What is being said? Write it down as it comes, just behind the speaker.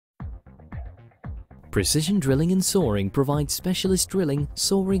Precision Drilling and Soaring provides specialist drilling,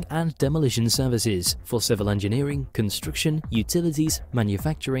 soaring and demolition services for civil engineering, construction, utilities,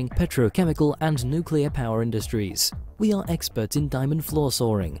 manufacturing, petrochemical and nuclear power industries. We are experts in diamond floor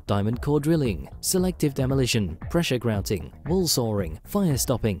soaring, diamond core drilling, selective demolition, pressure grouting, wall soaring, fire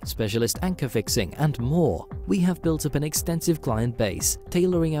stopping, specialist anchor fixing and more. We have built up an extensive client base,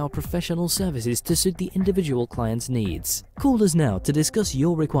 tailoring our professional services to suit the individual client's needs. Call us now to discuss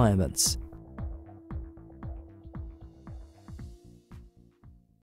your requirements.